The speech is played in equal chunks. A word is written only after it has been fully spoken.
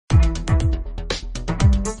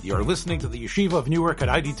You're listening to the Yeshiva of Newark at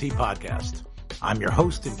IDT podcast. I'm your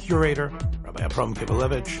host and curator, Rabbi Abram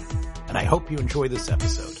Kibalevich, and I hope you enjoy this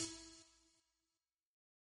episode.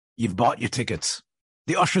 You've bought your tickets.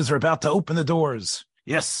 The ushers are about to open the doors.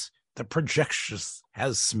 Yes, the projections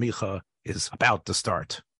has smicha is about to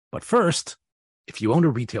start. But first, if you own a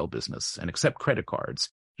retail business and accept credit cards,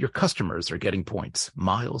 your customers are getting points,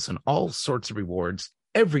 miles, and all sorts of rewards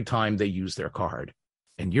every time they use their card.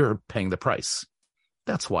 And you're paying the price.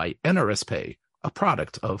 That's why NRS Pay, a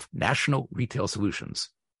product of National Retail Solutions,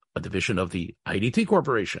 a division of the IDT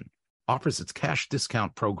Corporation, offers its cash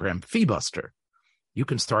discount program FeeBuster. You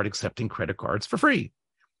can start accepting credit cards for free.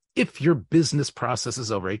 If your business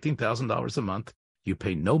processes over $18,000 a month, you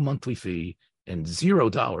pay no monthly fee and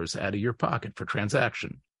 $0 out of your pocket for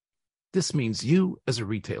transaction. This means you, as a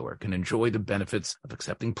retailer, can enjoy the benefits of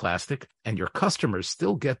accepting plastic, and your customers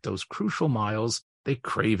still get those crucial miles they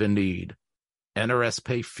crave and need. NRS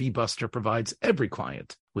Pay FeeBuster provides every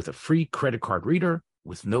client with a free credit card reader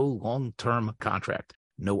with no long-term contract,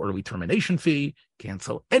 no early termination fee,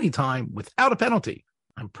 cancel anytime without a penalty.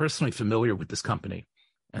 I'm personally familiar with this company,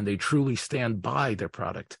 and they truly stand by their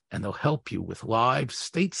product, and they'll help you with live,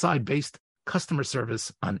 stateside-based customer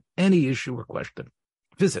service on any issue or question.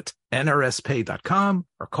 Visit nrspay.com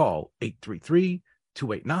or call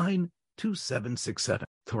 833-289-2767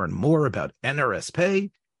 to learn more about NRS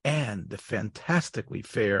Pay and the fantastically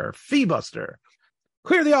fair FeeBuster.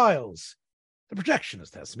 Clear the aisles. The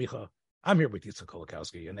projectionist has smicha. I'm here with Yitzchak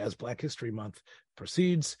Kolakowski, and as Black History Month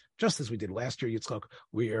proceeds, just as we did last year, Yitzchak,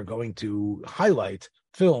 we are going to highlight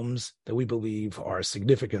films that we believe are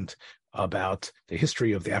significant about the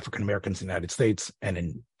history of the African Americans in the United States and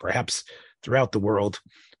in perhaps throughout the world,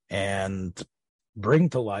 and bring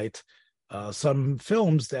to light some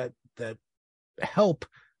films that help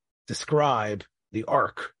describe the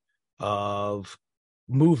arc of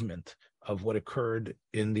movement of what occurred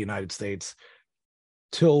in the United States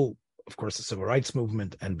till, of course, the Civil Rights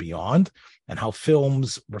Movement and beyond, and how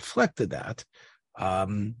films reflected that.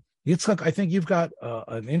 Yitzchak, I think you've got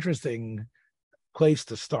an interesting place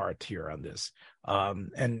to start here on this.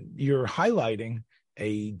 And you're highlighting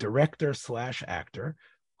a director / actor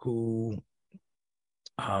who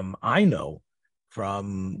I know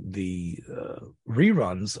from the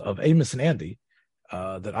reruns of Amos and Andy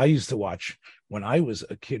that I used to watch when I was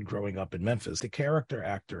a kid growing up in Memphis. The character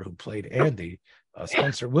actor who played Andy,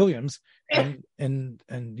 Spencer Williams, and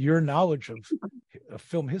your knowledge of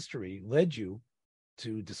film history led you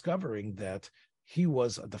to discovering that he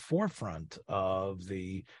was at the forefront of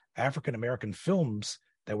the African American films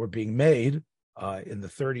that were being made in the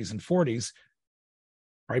 30s and 40s,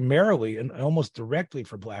 primarily and almost directly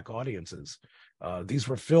for Black audiences. These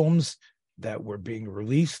were films that were being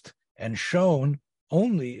released and shown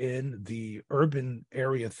only in the urban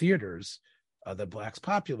area theaters that Blacks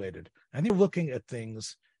populated. And they were looking at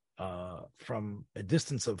things from a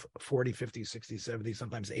distance of 40, 50, 60, 70,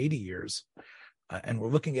 sometimes 80 years. And we're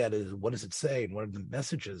looking at it, what does it say? And what are the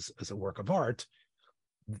messages as a work of art?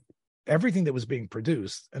 Everything that was being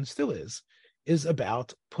produced, and still is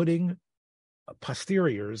about putting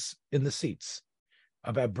posteriors in the seats,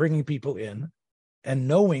 about bringing people in and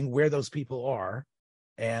knowing where those people are.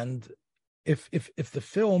 And if the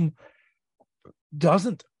film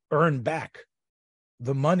doesn't earn back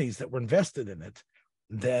the monies that were invested in it,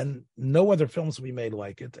 then no other films will be made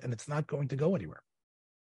like it, and it's not going to go anywhere.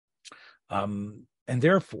 And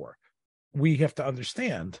therefore, we have to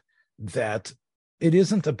understand that it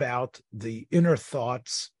isn't about the inner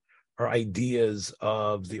thoughts or ideas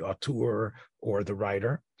of the auteur or the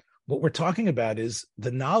writer. What we're talking about is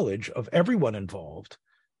the knowledge of everyone involved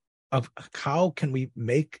of how can we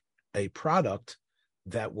make a product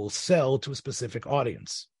that will sell to a specific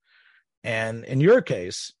audience. And in your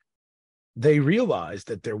case, they realized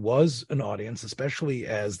that there was an audience, especially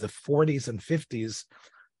as the 40s and 50s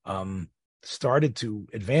started to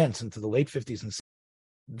advance into the late 50s and 60s.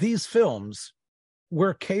 These films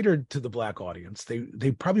were catered to the Black audience.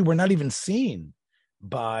 They probably were not even seen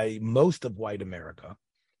by most of white America.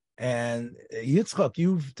 And Yitzchak,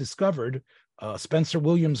 you've discovered Spencer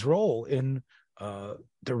Williams' role in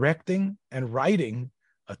directing and writing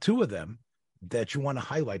two of them that you want to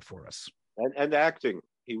highlight for us. And acting.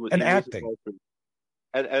 He was acting.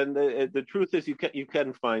 And the truth is, you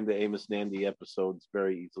can find the Amos and Andy episodes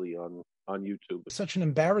very easily on YouTube. Such an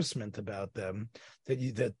embarrassment about them that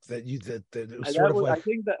it was I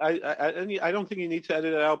think that I don't think you need to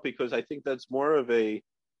edit it out, because I think that's more of an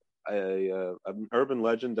urban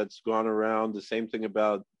legend that's gone around. The same thing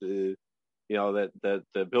about that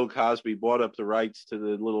Bill Cosby bought up the rights to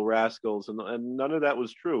the Little Rascals, and none of that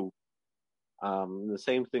was true. The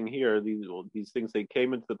same thing here. These things, they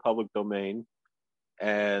came into the public domain,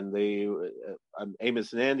 and they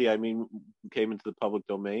Amos and Andy, I mean, came into the public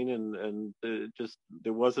domain, and just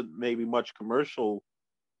there wasn't maybe much commercial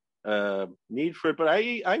need for it. But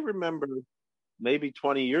I remember maybe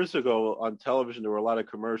 20 years ago on television there were a lot of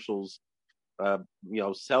commercials,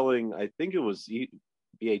 selling. I think it was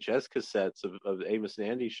VHS cassettes of Amos and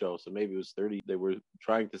Andy show. So maybe it was 30. They were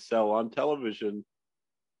trying to sell on television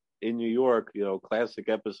in New York, classic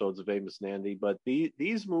episodes of Amos and Andy. But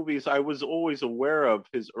these movies, I was always aware of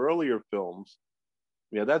his earlier films.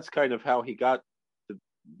 That's kind of how he got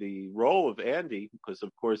the role of Andy, because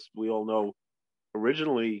of course we all know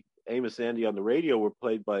originally Amos and Andy on the radio were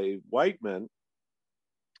played by white men,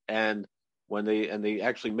 and when they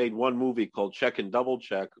actually made one movie called Check and Double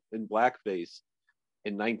Check in blackface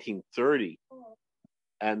in 1930.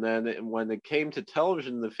 And then when it came to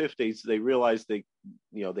television in the 50s, they realized they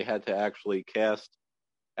had to actually cast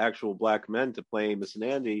actual black men to play Amos and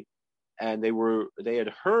Andy. And they had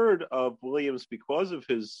heard of Williams because of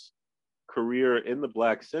his career in the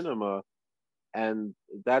black cinema. And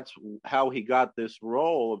that's how he got this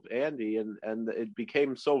role of Andy. And it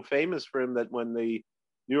became so famous for him that when the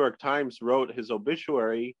New York Times wrote his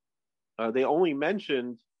obituary, they only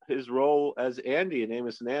mentioned his role as Andy in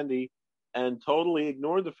Amos and Andy, and totally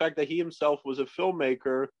ignored the fact that he himself was a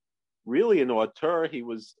filmmaker, really an auteur. He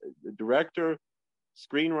was a director,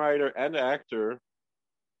 screenwriter, and actor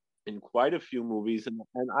in quite a few movies.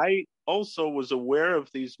 And I also was aware of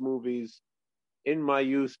these movies in my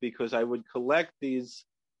youth because I would collect these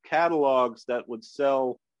catalogs that would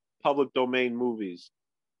sell public domain movies.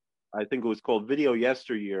 I think it was called Video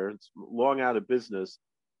Yesteryear. It's long out of business.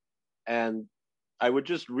 And I would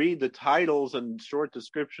just read the titles and short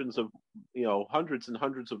descriptions of, hundreds and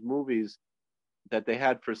hundreds of movies that they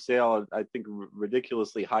had for sale. I think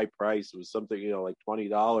ridiculously high price. It was something, like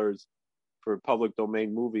 $20 for public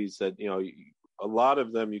domain movies that, a lot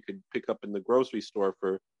of them you could pick up in the grocery store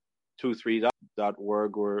for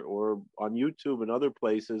 $2-3.org or on YouTube and other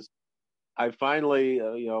places. I finally,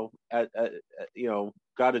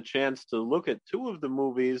 got a chance to look at two of the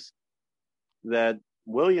movies that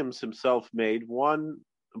Williams himself made.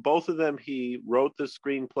 Both of them he wrote the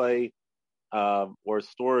screenplay or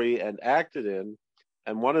story and acted in,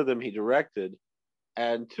 and one of them he directed.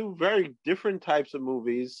 And two very different types of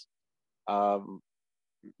movies.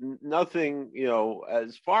 Nothing,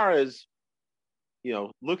 as far as,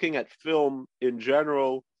 looking at film in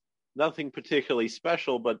general, nothing particularly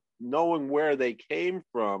special, but knowing where they came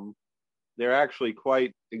from, they're actually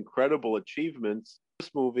quite incredible achievements. This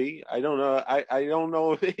movie, I don't know. I don't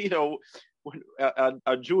know if, on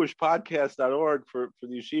jewishpodcast.org for the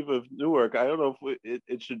Yeshiva of Newark, I don't know if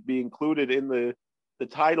it should be included in the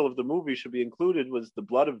title of the movie should be included, was The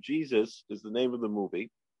Blood of Jesus is the name of the movie.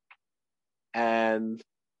 And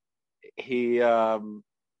he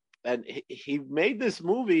made this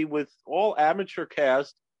movie with all amateur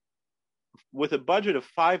cast with a budget of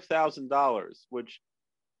 $5,000, which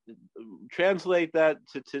translate that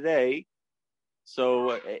to today.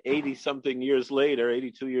 So 82 years later,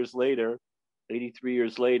 83 years later,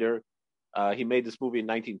 he made this movie in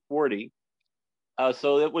 1940.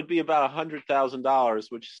 So it would be about $100,000,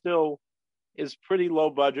 which still is pretty low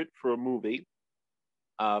budget for a movie.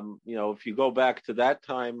 If you go back to that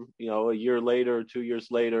time, a year later, 2 years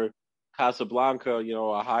later, Casablanca,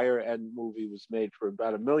 a higher end movie was made for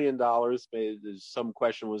about $1 million. There's some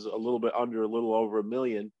question was a little bit under, a little over $1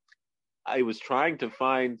 million. I was trying to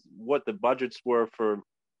find what the budgets were for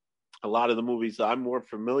a lot of the movies that I'm more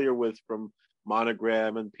familiar with from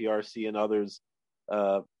Monogram and PRC and others.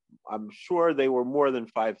 I'm sure they were more than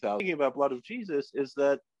 $5,000. Thinking about Blood of Jesus is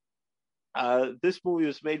that this movie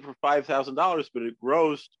was made for $5,000, but it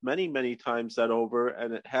grossed many, many times that over,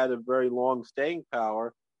 and it had a very long staying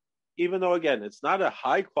power. Even though, again, it's not a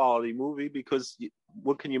high quality movie, because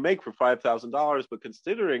what can you make for $5,000? But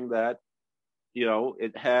considering that,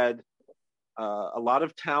 it had a lot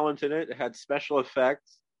of talent in it, it had special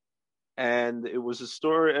effects, and it was a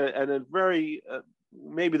story, and a very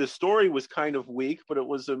maybe the story was kind of weak, but it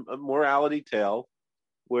was a morality tale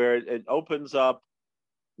where it opens up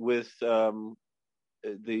with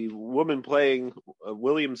the woman playing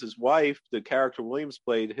Williams's wife, the character Williams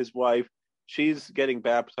played, his wife. She's getting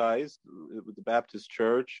baptized with the Baptist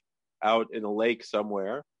church out in a lake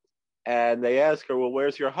somewhere. And they ask her, well,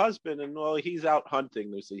 where's your husband? And, well, he's out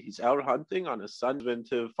hunting. They say he's out hunting on a Sunday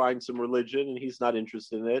to find some religion, and he's not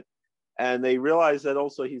interested in it. And they realize that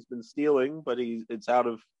also he's been stealing, but it's out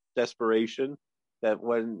of desperation. That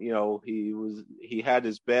when, he had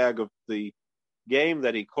his bag of the game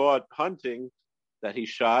that he caught hunting, that he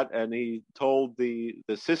shot, and he told the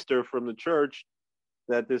sister from the church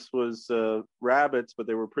that this was rabbits, but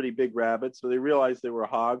they were pretty big rabbits. So they realized they were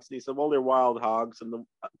hogs. And he said, "Well, they're wild hogs." And the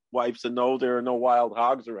wife said, "No, there are no wild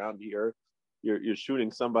hogs around here. You're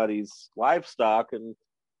shooting somebody's livestock." And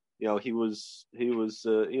he was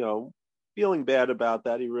feeling bad about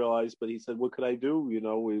that. He realized, but he said, "What could I do?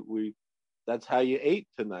 We that's how you ate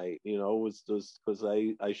tonight. Was just because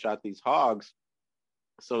I shot these hogs."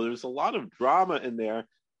 So there's a lot of drama in there,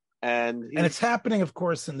 and it's happening, of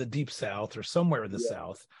course, in the Deep South or somewhere in the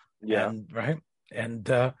South. Yeah. And, right. And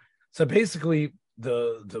so basically,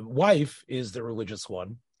 the wife is the religious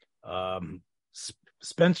one.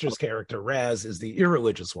 Spencer's character Raz is the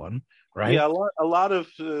irreligious one, right? Yeah, a lot of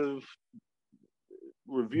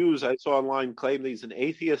reviews I saw online claim that he's an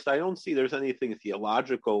atheist. I don't see there's anything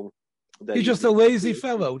theological. He's just a lazy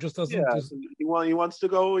fellow. Just doesn't. Yeah, he wants to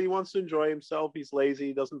go. He wants to enjoy himself. He's lazy.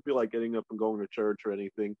 He doesn't feel like getting up and going to church or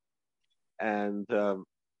anything. And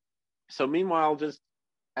so, meanwhile, just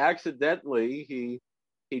accidentally,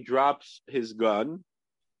 he drops his gun,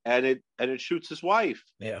 and it shoots his wife.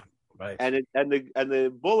 Yeah, right. And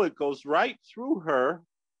the bullet goes right through her,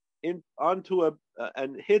 onto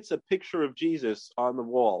and hits a picture of Jesus on the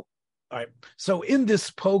wall. All right. So in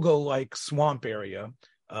this pogo-like swamp area,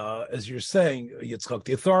 as you're saying, Yitzchak,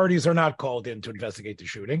 the authorities are not called in to investigate the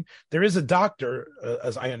shooting. There is a doctor,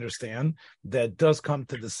 as I understand, that does come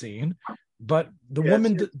to the scene, but the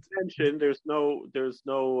woman mentioned there's no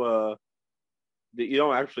you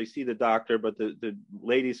don't actually see the doctor, but the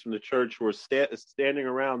ladies from the church who were standing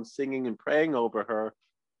around singing and praying over her,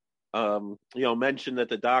 mentioned that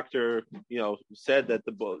the doctor, said that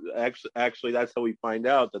the bullet actually that's how we find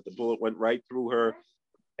out that the bullet went right through her.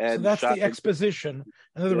 And so that's the exposition.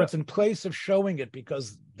 In other words, in place of showing it,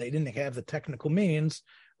 because they didn't have the technical means,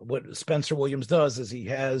 what Spencer Williams does is he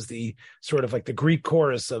has the sort of like the Greek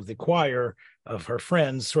chorus of the choir of her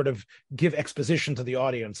friends sort of give exposition to the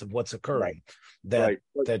audience of what's occurring. That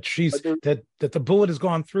the bullet has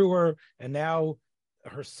gone through her, and now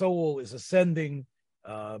her soul is ascending.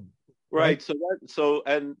 Right. So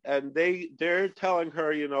they're telling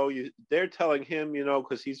her, they're telling him,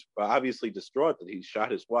 because he's obviously distraught that he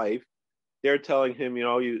shot his wife. They're telling him,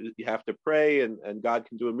 you have to pray and God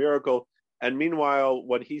can do a miracle. And meanwhile,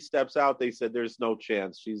 when he steps out, they said there's no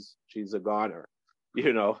chance. She's a goner,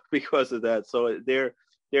 because of that. So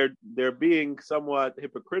they're being somewhat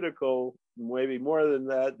hypocritical, maybe more than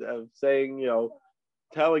that, of saying,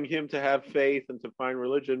 telling him to have faith and to find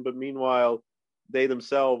religion, but meanwhile, they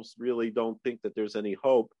themselves really don't think that there's any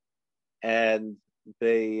hope, and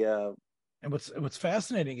they. And what's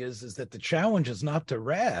fascinating is that the challenge is not to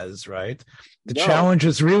Raz, right? The challenge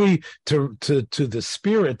is really to the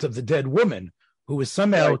spirit of the dead woman who is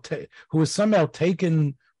somehow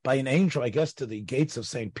taken by an angel, I guess, to the gates of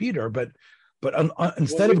St. Peter. But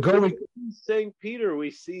instead of going St. Peter,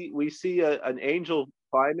 we see an angel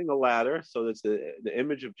climbing a ladder. So that's the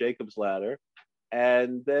image of Jacob's ladder.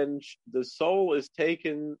 And then the soul is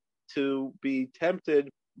taken to be tempted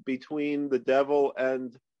between the devil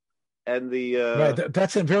and the right.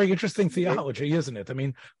 That's a very interesting theology, isn't it? I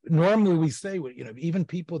mean, normally we say, even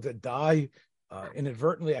people that die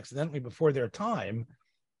inadvertently, accidentally before their time,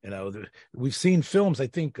 we've seen films. I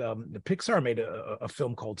think the Pixar made a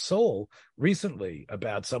film called Soul recently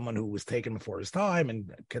about someone who was taken before his time,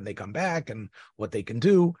 and can they come back, and what they can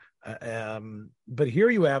do. But here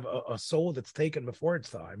you have a soul that's taken before its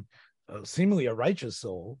time, seemingly a righteous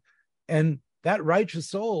soul, and that righteous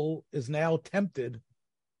soul is now tempted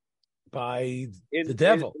by the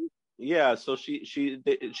devil. So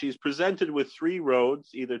she's presented with three roads: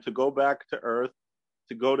 either to go back to earth,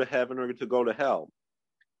 to go to heaven, or to go to hell.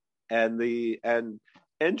 And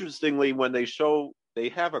interestingly, when they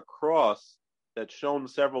have a cross that's shown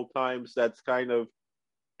several times. That's kind of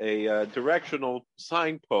a directional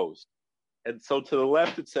signpost. And so to the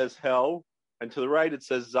left it says hell, and to the right it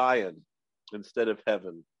says Zion instead of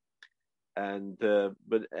heaven. And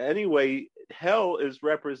but anyway, hell is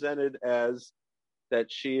represented as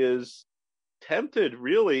that she is tempted.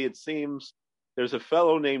 Really, it seems there's a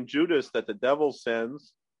fellow named Judas that the devil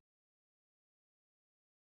sends.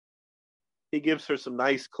 He gives her some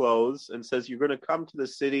nice clothes and says, you're going to come to the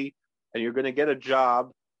city and you're going to get a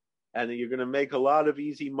job and you're going to make a lot of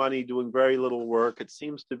easy money doing very little work. It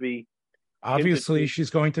seems to be obviously she's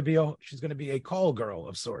going to be a call girl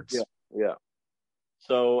of sorts. Yeah.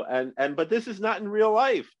 So but this is not in real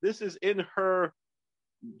life. This is in her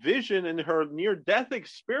vision, in her near-death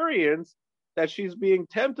experience, that she's being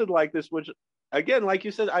tempted like this, which, again, like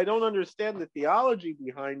you said, I don't understand the theology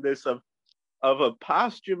behind this of a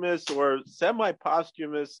posthumous or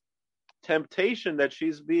semi-posthumous temptation that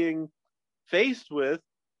she's being faced with,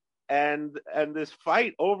 and this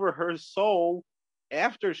fight over her soul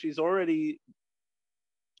after she's already,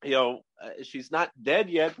 she's not dead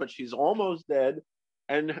yet, but she's almost dead,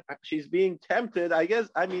 and she's being tempted. I guess,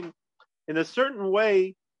 I mean, in a certain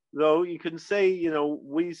way, though, you can say,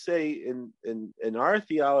 we say in our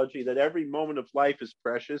theology that every moment of life is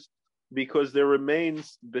precious because there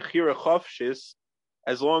remains bechira chofshis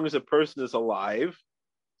as long as a person is alive.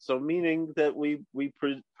 So meaning that we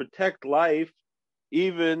protect life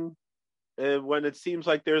even when it seems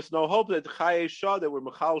like there's no hope, that Chayei Shah, that we're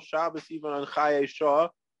Mechal Shabbos even on Chayei Shah,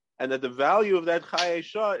 and that the value of that Chayei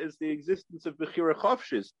Shah is the existence of Bechira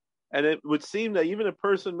Chofshis. And it would seem that even a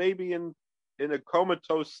person maybe in a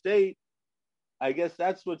comatose state, I guess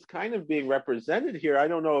that's what's kind of being represented here. I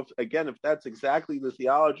don't know if that's exactly the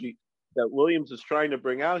theology that Williams is trying to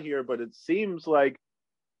bring out here, but it seems like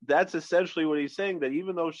that's essentially what he's saying, that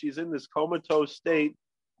even though she's in this comatose state,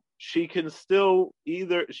 she can still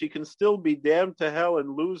be damned to hell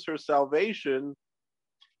and lose her salvation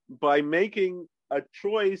by making a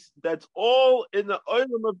choice that's all in the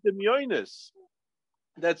olam of demyonis,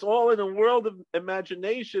 that's all in a world of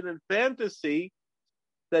imagination and fantasy,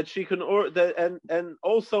 that she can, and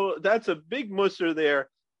also that's a big musser there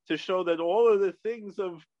to show that all of the things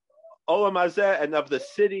of olam hazeh and of the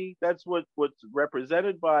city, that's what's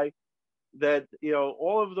represented by that.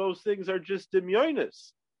 All of those things are just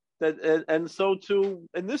demyonis. That and so too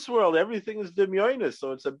in this world, everything is demyonis.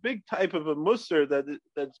 So it's a big type of a musser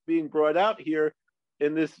that's being brought out here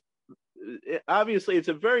in this. Obviously, it's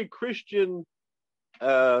a very Christian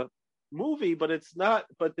movie, but it's not.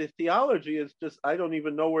 But the theology is just, I don't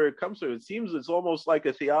even know where it comes from. It seems it's almost like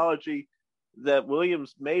a theology that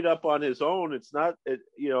Williams made up on his own. It's not.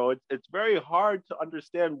 It's very hard to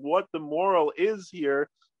understand what the moral is here.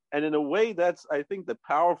 And in a way, that's, I think, the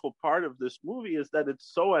powerful part of this movie, is that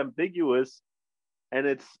it's so ambiguous, and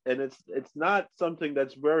it's not something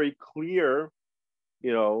that's very clear,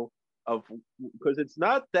 because it's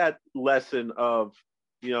not that lesson of,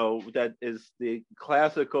 that is the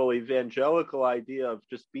classical evangelical idea of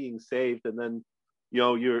just being saved and then,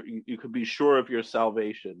 you could be sure of your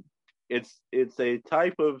salvation. It's a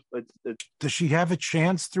type of Does she have a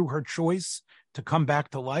chance through her choice to come back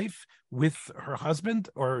to life with her husband,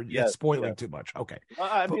 or it's spoiling too much? Okay.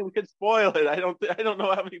 I mean, we could spoil it. I don't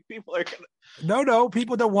know how many people are gonna. No,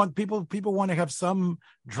 people don't want people want to have some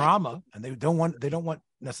drama, and they don't want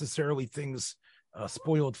necessarily things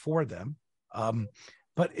spoiled for them.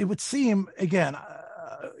 But it would seem, again,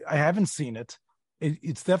 I haven't seen it.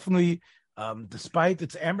 It's definitely, despite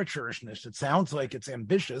its amateurishness, it sounds like it's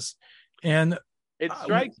ambitious, and it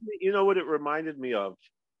strikes me. You know what it reminded me of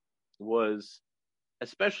was,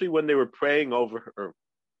 especially when they were praying over her,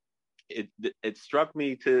 it struck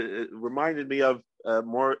me it reminded me of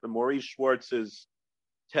Maurice Schwartz's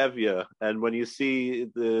Tevye, and when you see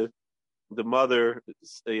the mother,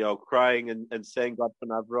 crying and saying God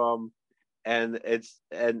von Avram, and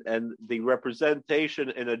and the representation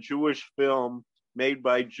in a Jewish film made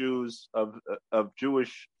by Jews of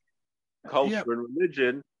Jewish culture and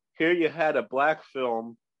religion. Here you had a black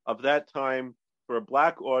film of that time for a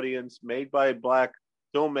black audience, made by black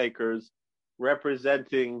filmmakers,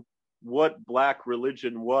 representing what black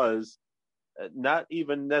religion was, not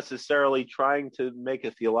even necessarily trying to make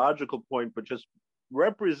a theological point, but just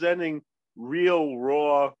representing real,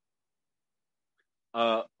 raw,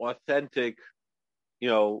 authentic,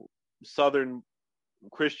 Southern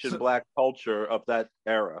Christian black culture of that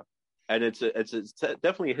era. And it's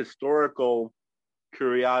definitely a historical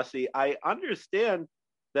curiosity. I understand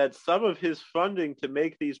that some of his funding to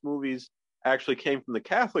make these movies actually came from the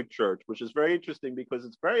Catholic Church, which is very interesting because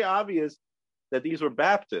it's very obvious that these were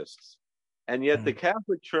Baptists. And yet the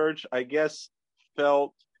Catholic Church, I guess,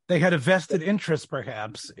 felt they had a vested interest,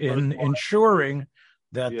 perhaps, in ensuring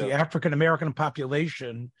that the African American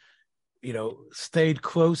population, stayed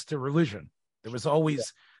close to religion. There was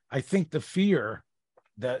always, I think, the fear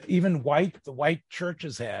that even the white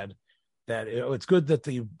churches had, that it's good that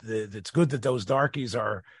it's good that those darkies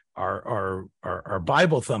are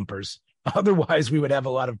Bible thumpers. Otherwise, we would have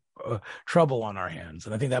a lot of trouble on our hands.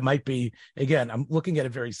 And I think that might be, again, I'm looking at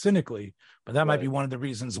it very cynically, but that might be one of the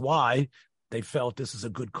reasons why they felt this is a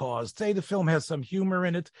good cause. Say the film has some humor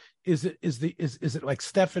in it. Is it like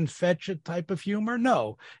Stephen Fetchit type of humor?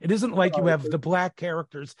 No, it isn't like you have the black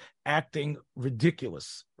characters acting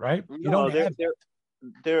ridiculous, right? No, you don't have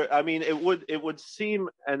there. I mean, it would seem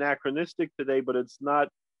anachronistic today, but it's not.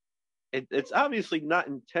 It's obviously not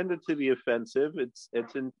intended to be offensive. It's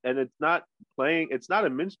not a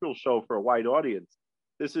minstrel show for a white audience.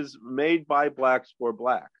 this is made by blacks for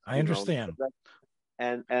blacks. I understand.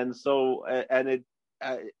 And so and it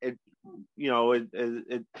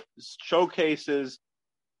it showcases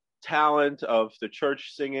talent of the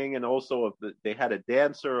church singing, and also they had a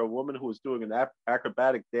dancer, a woman who was doing an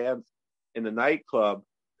acrobatic dance in the nightclub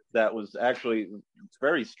that was actually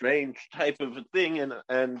very strange type of a thing,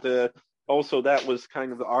 and also that was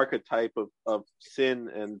kind of the archetype of sin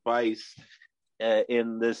and vice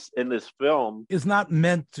in this film. Is not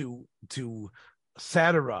meant to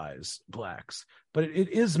satirize blacks, but it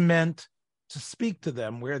is meant to speak to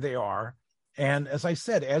them where they are. And as I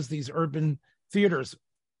said, as these urban theaters,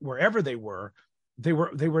 wherever they were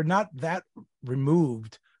not that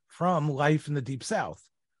removed from life in the Deep South.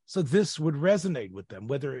 So this would resonate with them,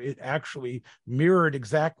 whether it actually mirrored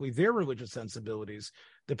exactly their religious sensibilities.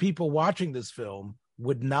 The people watching this film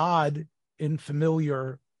would nod in a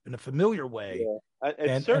familiar way. Yeah.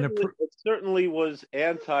 It certainly was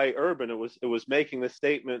anti-urban. It was making the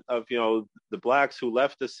statement of, the blacks who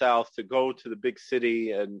left the South to go to the big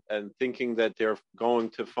city and thinking that they're going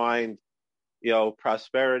to find,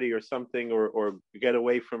 prosperity or something, or get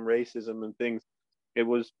away from racism and things. It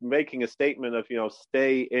was making a statement of,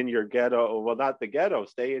 stay in your ghetto. Well, not the ghetto.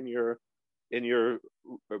 Stay in your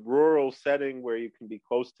rural setting where you can be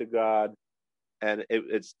close to God. And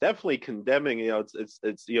it's definitely condemning. It's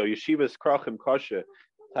yeshivas krachim kosher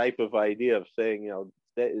type of idea of saying,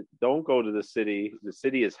 don't go to the city. The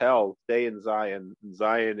city is hell. Stay in Zion.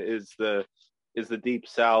 Zion is the Deep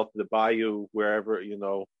South, the Bayou, wherever.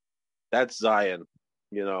 That's Zion.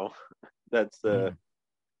 That's the.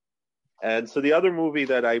 And so the other movie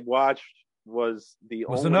that I watched was it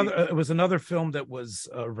was another film that was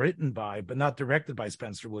written by, but not directed by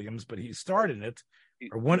Spencer Williams, but he starred in it,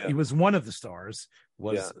 he was one of the stars.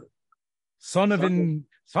 Son of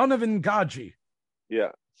Ngaji.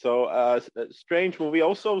 Yeah. So a strange movie.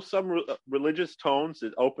 Also some religious tones.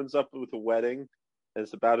 It opens up with a wedding.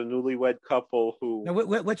 It's about a newlywed couple who. Now,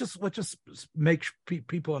 let's just make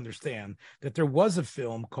people understand that there was a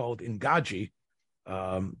film called Ngaji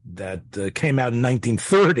that came out in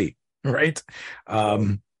 1930, right?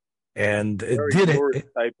 And it did it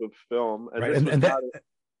type of film, and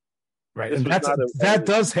that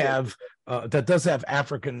does have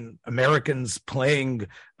African Americans playing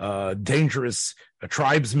dangerous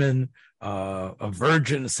tribesmen, a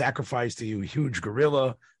virgin sacrificed to a huge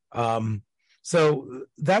gorilla. So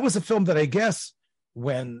that was a film that I guess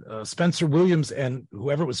when Spencer Williams and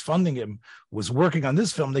whoever was funding him was working on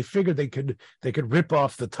this film, they figured they could rip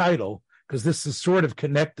off the title because this is sort of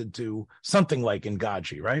connected to something like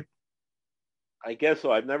Ngaji, right? I guess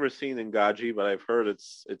so. I've never seen Ngaji, but I've heard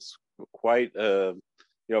it's quite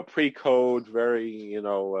pre-code, very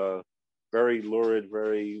very lurid,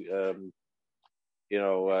 very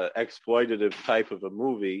exploitative type of a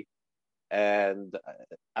movie. And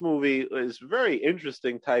that movie is very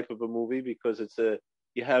interesting type of a movie because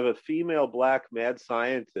you have a female black mad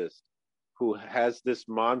scientist who has this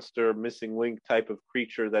monster missing link type of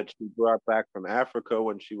creature that she brought back from Africa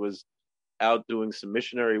when she was out doing some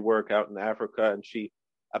missionary work out in Africa. And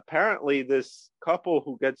apparently this couple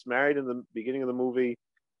who gets married in the beginning of the movie,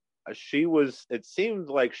 it seemed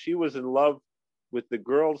like she was in love with the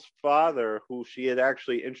girl's father, who she had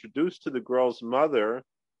actually introduced to the girl's mother.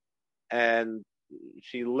 And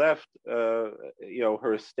she left,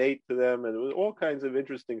 her estate to them, and it was all kinds of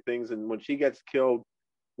interesting things. And when she gets killed,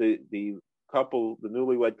 the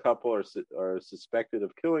newlywed couple, are suspected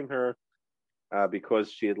of killing her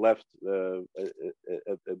because she had left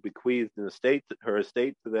bequeathed her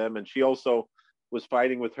estate to them. And she also was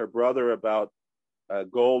fighting with her brother about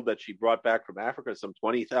gold that she brought back from Africa, some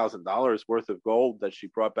 $20,000 worth of gold that she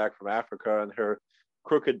brought back from Africa, and her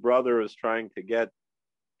crooked brother is trying to get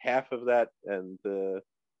half of that, and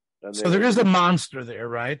so there is a monster there,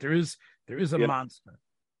 right? There is a monster.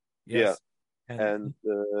 Yes. Yeah, and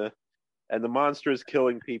the monster is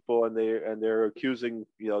killing people, and they're accusing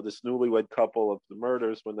this newlywed couple of the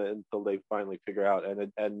murders until they finally figure out.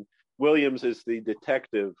 And Williams is the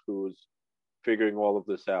detective who's figuring all of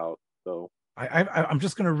this out. So I'm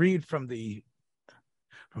just going to read from the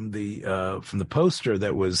poster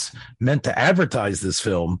that was meant to advertise this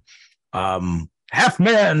film. Half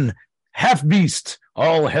man, half beast,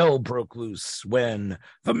 all hell broke loose when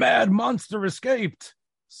the mad monster escaped,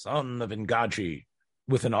 son of Ngaji,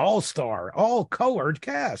 with an all-star, all-colored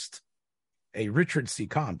cast. A Richard C.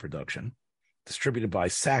 Kahn production, distributed by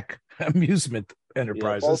SAC Amusement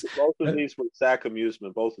Enterprises. Yeah, both of these were SAC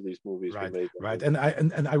Amusement. Both of these movies were made. Right, and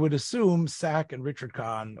I would assume SAC and Richard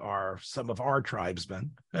Kahn are some of our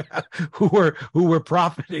tribesmen who were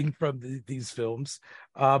profiting from these films.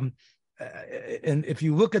 and if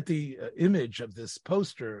you look at the image of this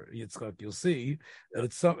poster, Yitzchak, you'll see that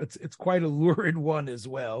it's quite a lurid one as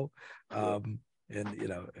well. And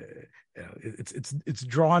it's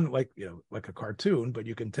drawn like like a cartoon, but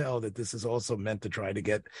you can tell that this is also meant to try to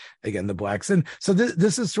get again the blacks in. So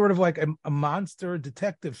this is sort of like a monster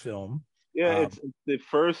detective film. Yeah, it's the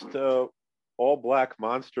first all black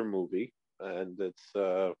monster movie, and it's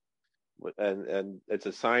a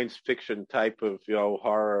science fiction type of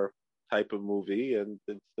horror type of movie, and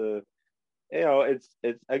it's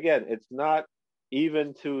again, it's not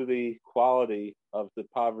even to the quality of the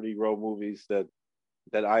Poverty Row movies that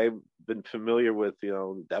I've been familiar with,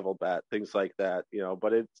 Devil Bat, things like that,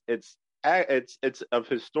 but it's of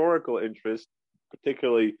historical interest,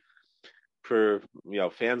 particularly for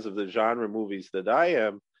fans of the genre movies that I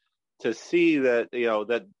am, to see that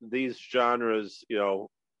that these genres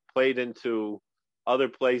played into other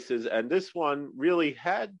places, and this one really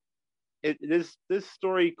had it. This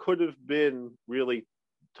story could have been really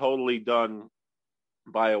totally done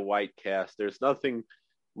by a white cast. There's nothing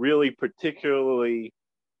really particularly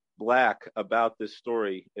black about this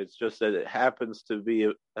story. It's just that it happens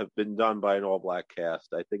to have been done by an all black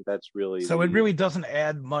cast. I think that's really so. It really doesn't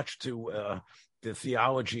add much to the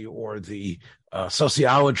theology or the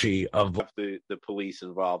sociology of the police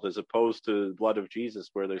involved, as opposed to Blood of Jesus,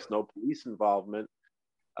 where there's no police involvement,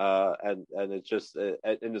 and it's just and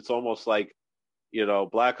it's almost like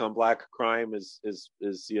black on black crime is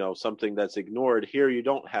something that's ignored. Here you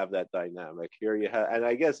don't have that dynamic. Here you have, and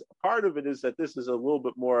I guess part of it is that this is a little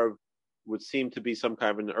bit more of would seem to be some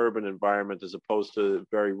kind of an urban environment as opposed to a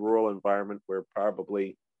very rural environment where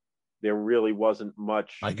probably there really wasn't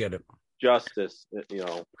much. I get it. Justice,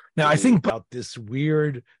 Now I think about this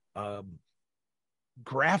weird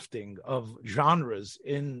grafting of genres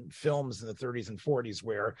in films in the 30s and 40s,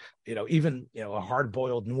 where even a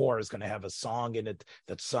hard-boiled noir is going to have a song in it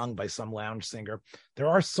that's sung by some lounge singer. There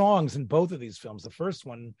are songs in both of these films. The first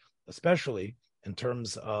one, especially in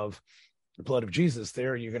terms of The Blood of Jesus,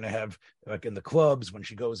 there you're going to have, like in the clubs when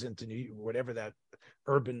she goes into whatever that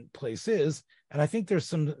urban place is, and I think there's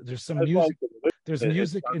some music. There's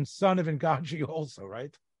music in Son of Engadji also,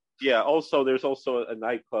 right? Yeah. Also, there's also a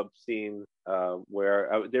nightclub scene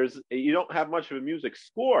where you don't have much of a music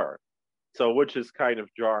score, so which is kind of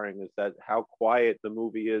jarring. Is that how quiet the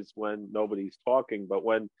movie is when nobody's talking, but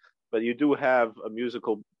you do have a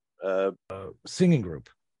musical singing group.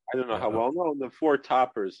 I don't know how well known the Four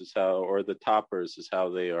Toppers is the Toppers is how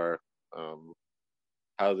they are,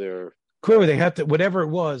 how they're. Clearly, they had to, whatever it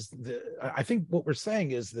was. I think what we're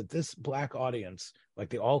saying is that this black audience, like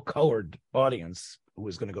the all-colored audience who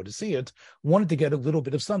was going to go to see it, wanted to get a little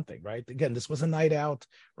bit of something, right? Again, this was a night out.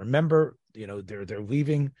 Remember, they're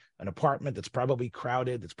leaving an apartment that's probably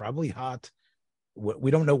crowded, it's probably hot.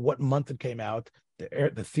 We don't know what month it came out.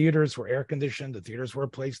 The theaters were air-conditioned. The theaters were a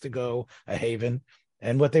place to go, a haven.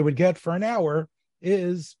 And what they would get for an hour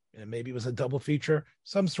is, maybe it was a double feature,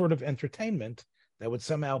 some sort of entertainment that would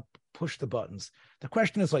somehow push the buttons. The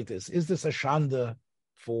question is like this: is this a shanda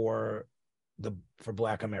for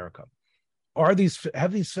Black America? Have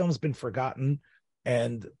these films been forgotten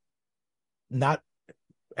and not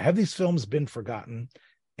have these films been forgotten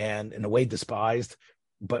and in a way despised,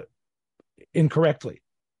 but incorrectly?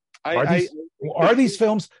 Are these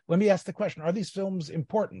films? Let me ask the question: are these films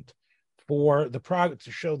important for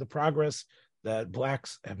to show the progress that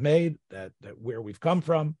blacks have made, that where we've come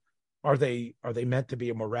from? Are they meant to be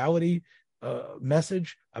a morality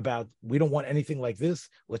message about we don't want anything like this?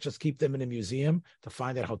 Let's just keep them in a museum to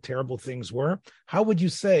find out how terrible things were. How would you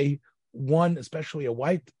say one, especially a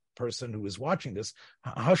white person who is watching this,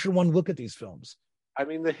 how should one look at these films? I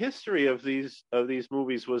mean, the history of these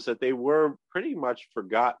movies was that they were pretty much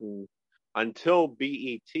forgotten until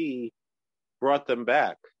BET brought them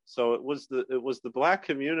back. So it was the black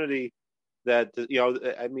community that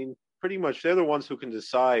I mean, pretty much they're the ones who can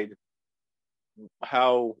decide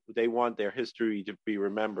how they want their history to be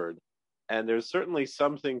remembered. And there's certainly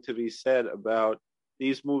something to be said about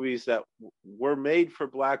these movies that were made for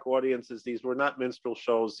black audiences. These were not minstrel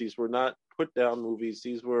shows. These were not put down movies.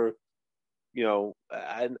 These were,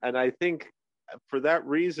 and I think for that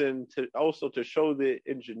reason, to show the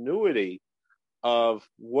ingenuity of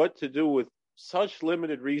what to do with such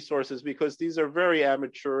limited resources, because these are very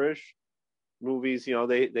amateurish movies.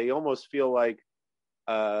 They almost feel like,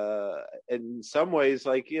 in some ways,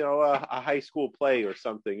 like a high school play or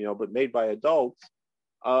something, but made by adults.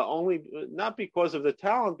 Only not because of the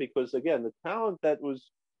talent, because again, the talent that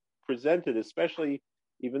was presented, especially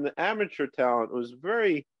even the amateur talent, was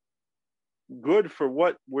very good for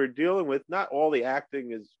what we're dealing with. Not all the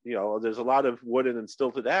acting is, there's a lot of wooden and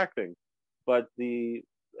stilted acting, but the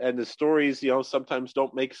stories, sometimes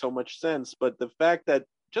don't make so much sense. But the fact that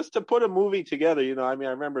just to put a movie together, I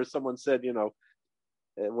remember someone said,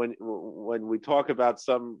 when we talk about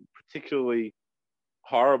some particularly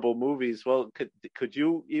horrible movies, well, could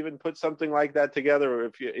you even put something like that together? Or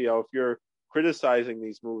if if you're criticizing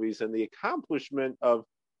these movies, and the accomplishment of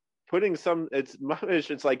putting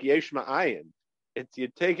it's like yesh ma'ayin. It's you're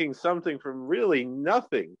taking something from really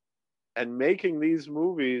nothing and making these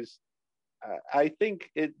movies. I think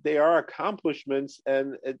they are accomplishments,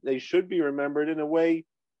 and they should be remembered in a way.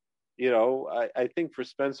 I think for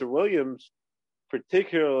Spencer Williams,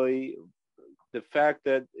 particularly the fact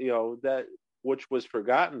that that which was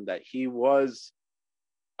forgotten, that he was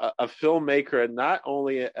a filmmaker and not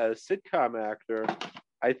only a sitcom actor.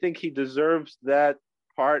 I think he deserves that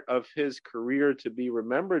part of his career to be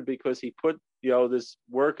remembered, because he put this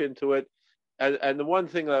work into it. And the one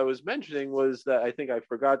thing that I was mentioning was that I think I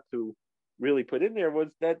forgot to really put in there was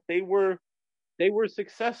that they were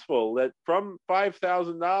successful. That from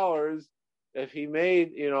 $5,000, if he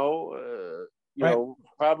made Right.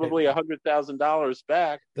 Probably $100,000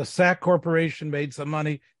 back. The SAC Corporation made some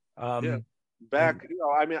money. Back.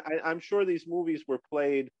 I'm sure these movies were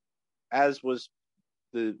played, as was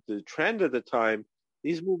the trend at the time.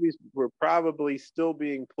 These movies were probably still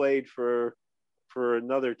being played for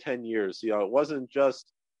another 10 years. It wasn't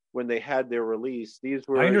just when they had their release. These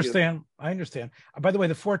were. I understand. By the way,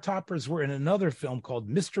 the Four Toppers were in another film called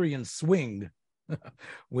Mystery and Swing,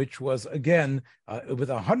 which was, again, with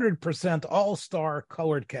 100% all-star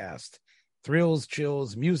colored cast, thrills,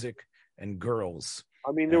 chills, music, and girls.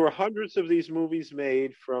 There were hundreds of these movies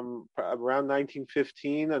made from around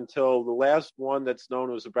 1915 until the last one that's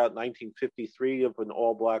known was about 1953, of an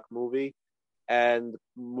all-black movie. And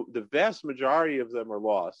the vast majority of them are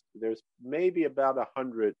lost. There's maybe about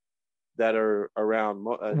 100 that are around.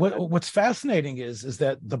 What's fascinating is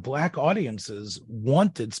that the black audiences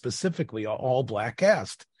wanted specifically an all-black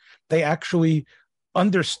cast. They actually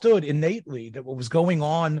understood innately that what was going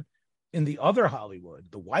on in the other Hollywood,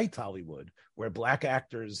 the white Hollywood, where black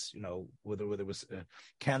actors, whether it was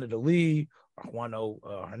Canada Lee, or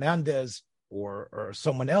Juano Hernandez, or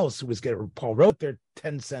someone else who was getting, Paul wrote their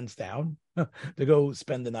 10 cents down to go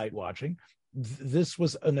spend the night watching. This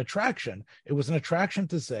was an attraction. It was an attraction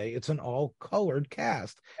to say it's an all-colored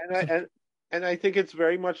cast. And I think it's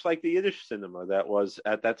very much like the Yiddish cinema that was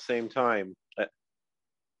at that same time.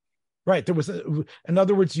 Right. There was, in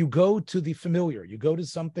other words, you go to the familiar, you go to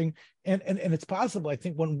something, and it's possible. I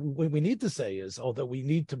think what we need to say is, although we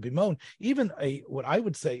need to bemoan, even what I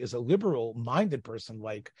would say is a liberal-minded person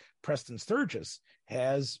like Preston Sturges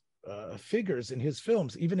has figures in his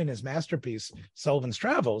films, even in his masterpiece Sullivan's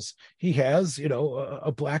Travels. He has,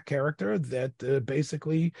 a black character that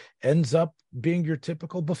basically ends up being your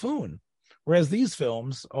typical buffoon. Whereas these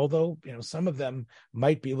films, although some of them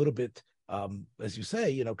might be a little bit, as you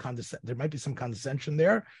say, there might be some condescension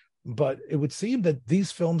there, but it would seem that these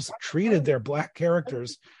films treated their black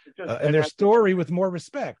characters and their story with more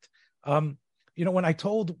respect. When I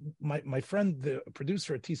told my friend, the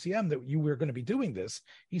producer at TCM, that you were going to be doing this,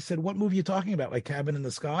 he said, "What movie are you talking about? Like Cabin in the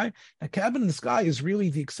Sky?" Now, Cabin in the Sky is really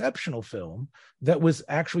the exceptional film that was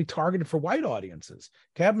actually targeted for white audiences.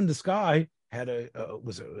 Cabin in the Sky had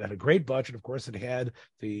a great budget. Of course, it had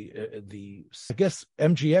the I guess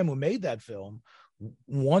MGM, who made that film,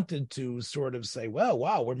 wanted to sort of say, well,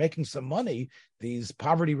 wow, we're making some money. These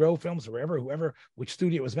Poverty Row films, or which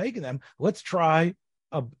studio was making them, let's try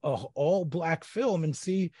a all black film and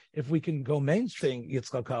see if we can go mainstream.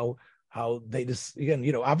 It's like how they just, again,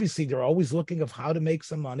 obviously they're always looking of how to make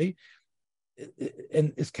some money.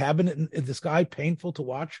 And is Cabin in the Sky painful to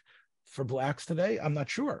watch for blacks today? I'm not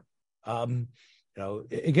sure. Again,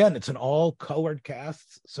 it's an all colored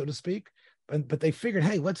cast, so to speak, but they figured,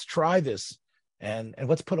 hey, let's try this and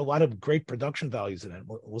let's put a lot of great production values in it.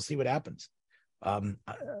 We'll see what happens.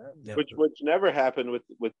 Which never happened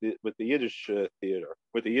with the Yiddish theater,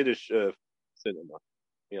 with the Yiddish cinema.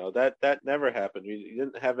 That never happened. You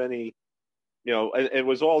didn't have any, it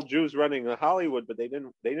was all Jews running Hollywood, but they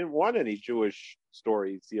didn't want any Jewish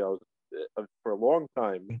stories, for a long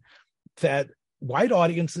time. That white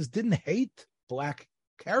audiences didn't hate black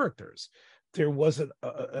characters. There was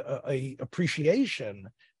a appreciation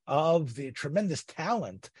of the tremendous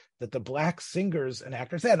talent that the black singers and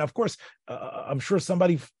actors had. And of course, I'm sure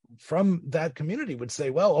somebody from that community would say,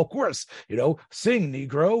 well, of course, sing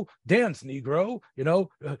Negro, dance Negro,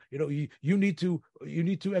 you need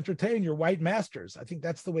to entertain your white masters. I think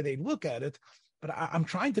that's the way they look at it. But I'm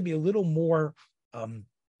trying to be a little more,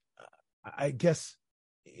 I guess,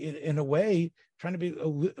 in a way, trying to be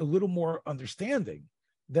a little more understanding,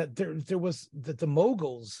 that there was that the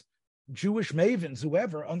moguls, Jewish mavens,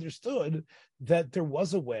 whoever, understood that there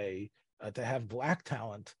was a way to have Black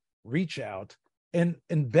talent reach out and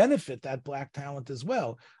benefit that Black talent as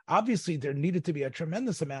well. Obviously, there needed to be a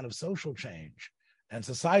tremendous amount of social change, and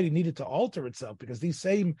society needed to alter itself, because these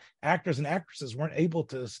same actors and actresses weren't able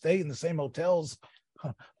to stay in the same hotels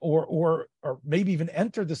or maybe even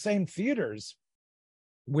enter the same theaters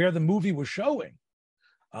where the movie was showing.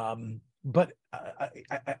 But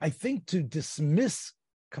I think to dismiss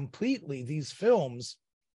completely these films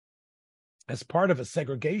as part of a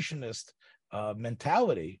segregationist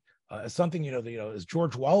mentality, as something, as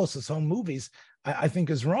George Wallace's home movies, I think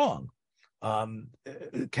is wrong.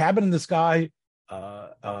 Cabin in the Sky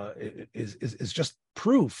is just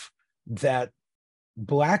proof that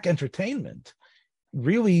Black entertainment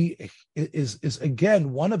really is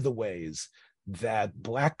again one of the ways that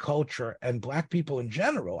Black culture and Black people in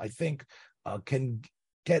general, I think, can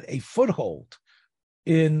get a foothold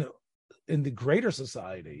in the greater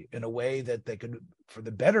society in a way that they could, for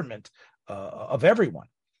the betterment of everyone.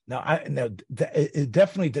 Now, it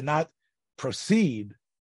definitely did not proceed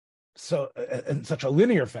so in such a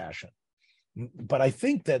linear fashion, but I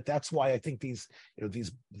think that's why I think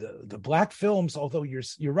the Black films, although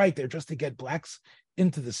you're right, they're just to get Blacks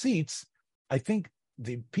into the seats. I think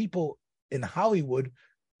the people in Hollywood,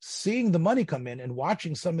 seeing the money come in and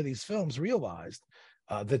watching some of these films, realized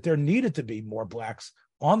that there needed to be more Blacks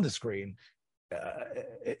on the screen.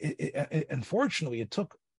 Unfortunately, it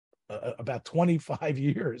took about 25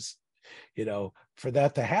 years, for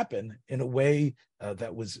that to happen in a way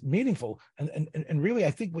that was meaningful. And really,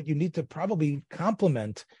 I think what you need to probably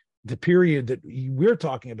complement the period that we're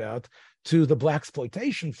talking about to the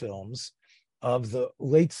Blaxploitation films of the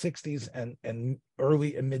late 60s and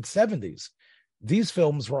early and mid 70s. These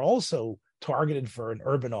films were also targeted for an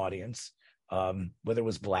urban audience, whether it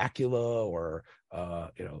was Blackula or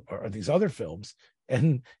these other films.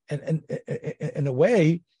 And in a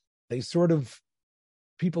way, they sort of,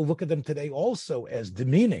 people look at them today also as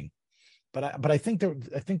demeaning. But I think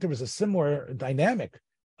there was a similar dynamic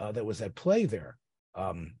that was at play there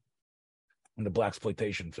in the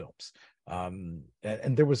Blaxploitation films.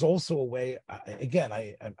 And there was also a way, again,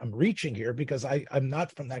 I'm reaching here because I'm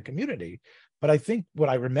not from that community, but I think what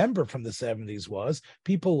I remember from the 70s was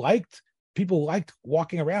people liked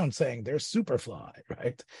walking around saying they're Superfly,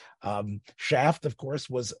 right? Shaft, of course,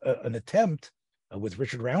 was an attempt with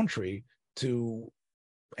Richard Roundtree to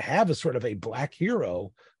have a sort of a Black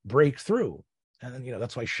hero break through. And then,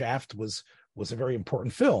 that's why Shaft was a very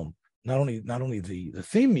important film. Not only the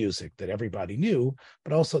theme music that everybody knew,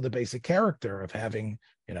 but also the basic character of having,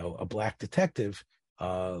 a Black detective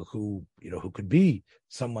who could be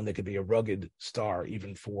someone that could be a rugged star,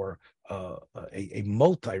 even for a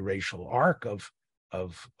multiracial arc of how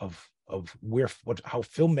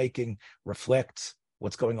filmmaking reflects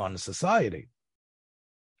what's going on in society.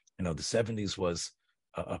 The 70s was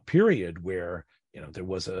a period where there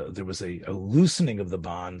was a loosening of the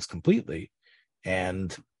bonds completely,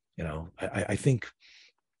 and I think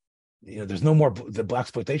there's no more, the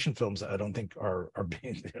Blaxploitation films I don't think are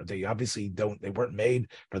being, they obviously they weren't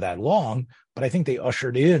made for that long, but I think they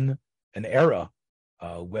ushered in an era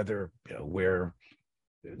where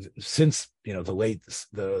since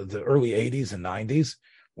the early 80s and 90s,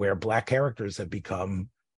 where Black characters have become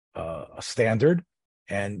a standard.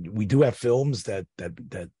 And we do have films that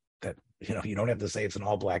you don't have to say it's an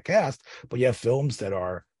all Black cast, but you have films that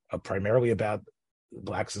are primarily about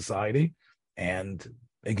Black society. And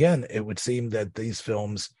again, it would seem that these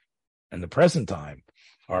films in the present time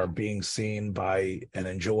are being seen by and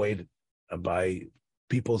enjoyed by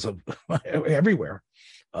peoples of everywhere.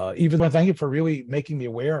 Even thank you for really making me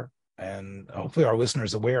aware, and hopefully our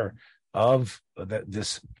listeners aware of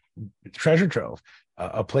this treasure trove,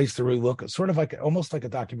 a place to really look, sort of almost like a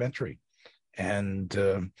documentary.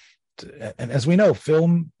 And as we know,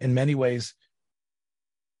 film in many ways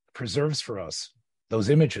preserves for us those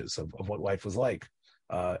images of what life was like.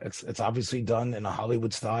 It's obviously done in a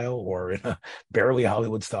Hollywood style or in a barely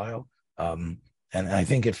Hollywood style. And I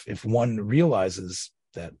think if one realizes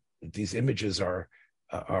that these images are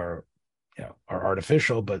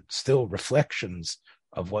artificial, but still reflections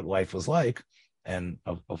of what life was like and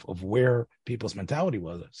of where people's mentality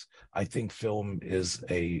was, I think film is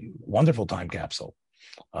a wonderful time capsule.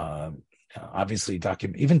 Obviously,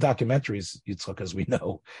 even documentaries, Yitzchak, as we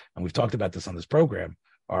know, and we've talked about this on this program,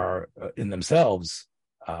 are in themselves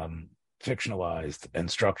fictionalized and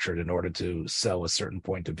structured in order to sell a certain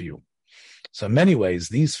point of view. So in many ways,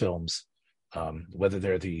 these films, whether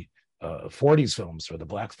they're the 40s films or the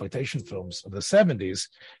blaxploitation films of the 70s,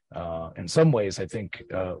 in some ways, I think,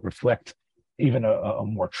 reflect even a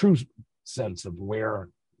more true sense of where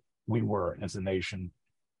we were as a nation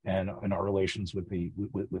and in our relations with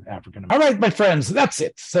African Americans. All right, my friends, that's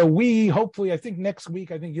it. So we hopefully, I think next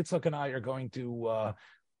week, I think Yitzhak and I are going to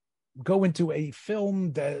go into a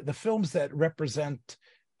film, the films that represent,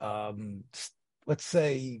 let's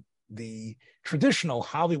say, the traditional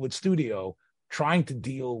Hollywood studio trying to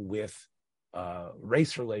deal with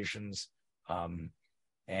race relations.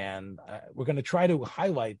 And we're going to try to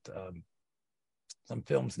highlight some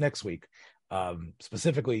films next week.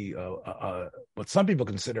 Specifically, what some people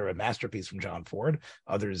consider a masterpiece from John Ford,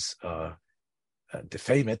 others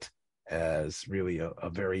defame it as really a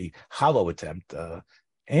very hollow attempt.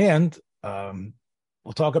 And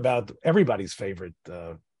we'll talk about everybody's favorite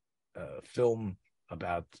film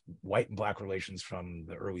about white and black relations from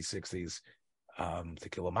the early 60s, To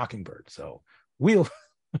Kill a Mockingbird. So we'll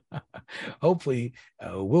hopefully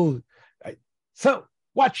so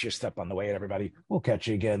watch your step on the way, everybody. We'll catch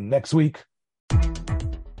you again next week.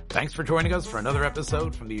 Thanks for joining us for another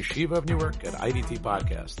episode from the Yeshiva of Newark at IDT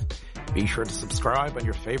Podcast. Be sure to subscribe on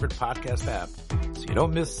your favorite podcast app so you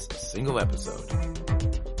don't miss a single episode.